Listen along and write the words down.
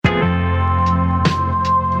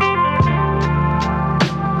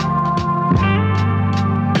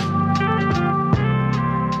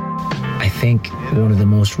one of the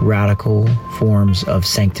most radical forms of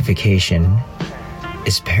sanctification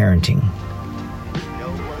is parenting.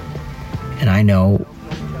 And I know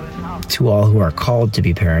to all who are called to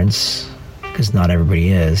be parents, because not everybody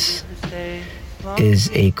is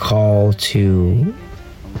a call to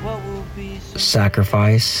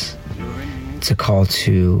sacrifice. It's a call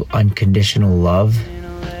to unconditional love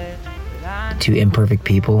to imperfect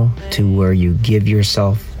people, to where you give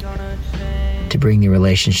yourself to bring the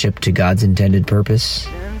relationship to God's intended purpose.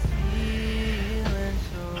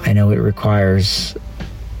 I know it requires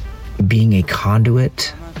being a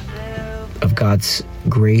conduit of God's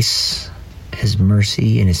grace, His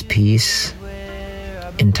mercy, and His peace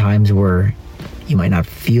in times where you might not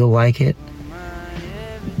feel like it.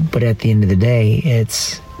 But at the end of the day,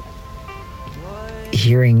 it's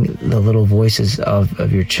hearing the little voices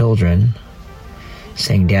of your children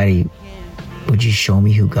saying, "Daddy, would you show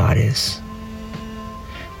me who God is?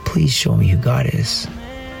 Please show me who God is.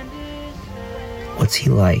 What's He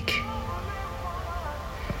like?"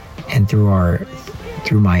 And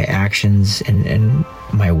through my actions and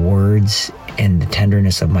my words and the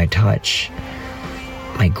tenderness of my touch,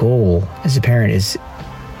 my goal as a parent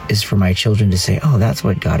is for my children to say, "Oh, that's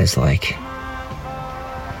what God is like."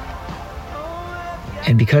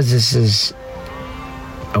 And because this is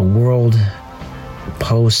a world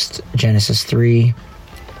post Genesis 3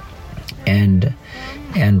 and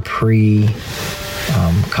pre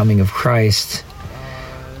coming of Christ,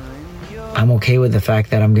 I'm okay with the fact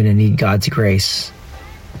that I'm going to need God's grace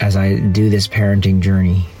as I do this parenting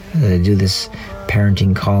journey, as I do this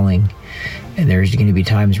parenting calling. And there's going to be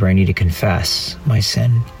times where I need to confess my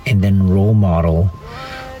sin and then role model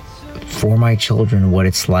for my children what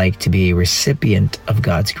it's like to be a recipient of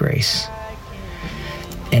God's grace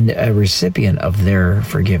and a recipient of their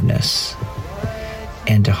forgiveness,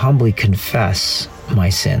 and to humbly confess my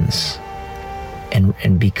sins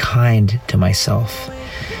and be kind to myself,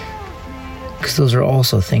 because those are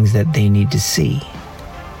also things that they need to see.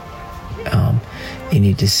 They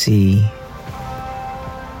need to see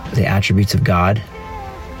the attributes of God.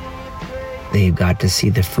 They've got to see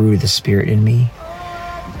the fruit of the Spirit in me,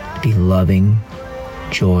 to be loving,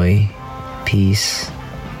 joy, peace,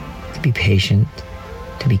 to be patient,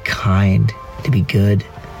 to be kind, to be good,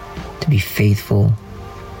 to be faithful,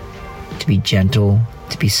 to be gentle,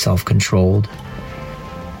 to be self-controlled.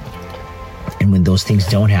 And when those things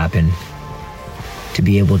don't happen, to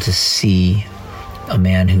be able to see a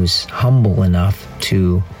man who's humble enough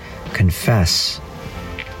to confess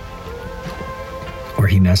where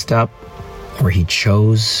he messed up, where he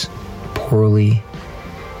chose poorly,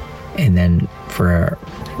 and then for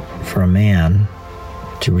a man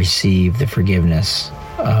to receive the forgiveness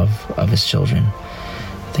of his children.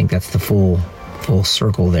 I think that's the full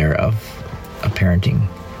circle there of parenting,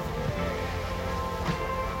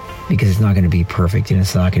 because it's not going to be perfect and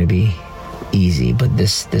it's not going to be easy. But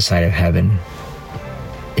this side of heaven,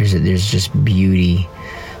 there's just beauty.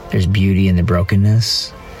 There's beauty in the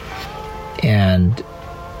brokenness, and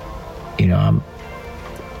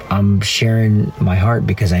I'm sharing my heart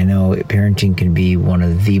because I know parenting can be one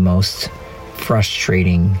of the most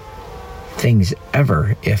frustrating things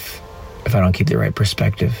ever if I don't keep the right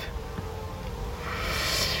perspective.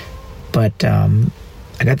 But I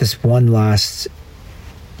got this one last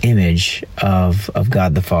image of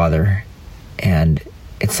God the Father, and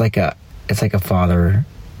it's like a father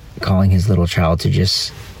calling his little child to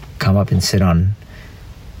just come up and sit on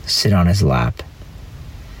his lap.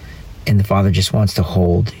 And the Father just wants to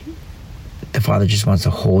hold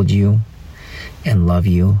you and love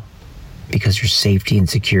you, because there's safety and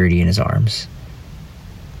security in His arms.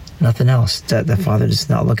 Nothing else. The Father is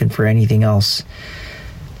not looking for anything else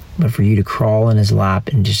but for you to crawl in His lap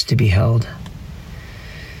and just to be held.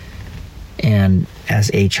 And as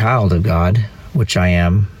a child of God, which I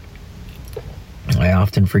am, I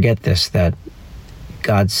often forget this, that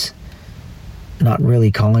God's not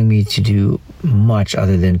really calling me to do much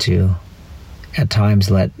other than to, at times,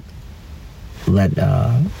 let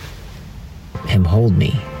Him hold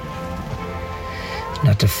me.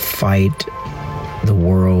 Not to fight the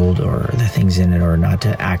world or the things in it, or not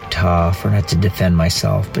to act tough, or not to defend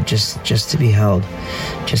myself, but just to be held,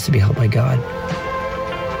 by God,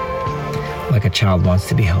 like a child wants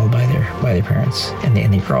to be held by their parents, and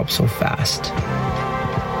they grow up so fast.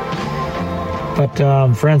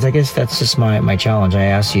 But friends, I guess that's just my challenge. I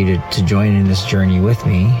ask you to join in this journey with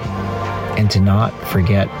me, and to not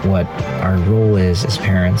forget what our role is as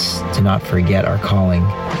parents, to not forget our calling.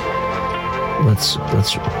 Let's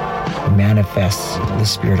manifest the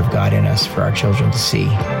Spirit of God in us for our children to see,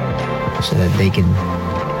 so that they can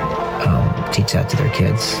teach that to their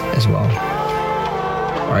kids as well.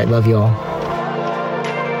 All right, love y'all.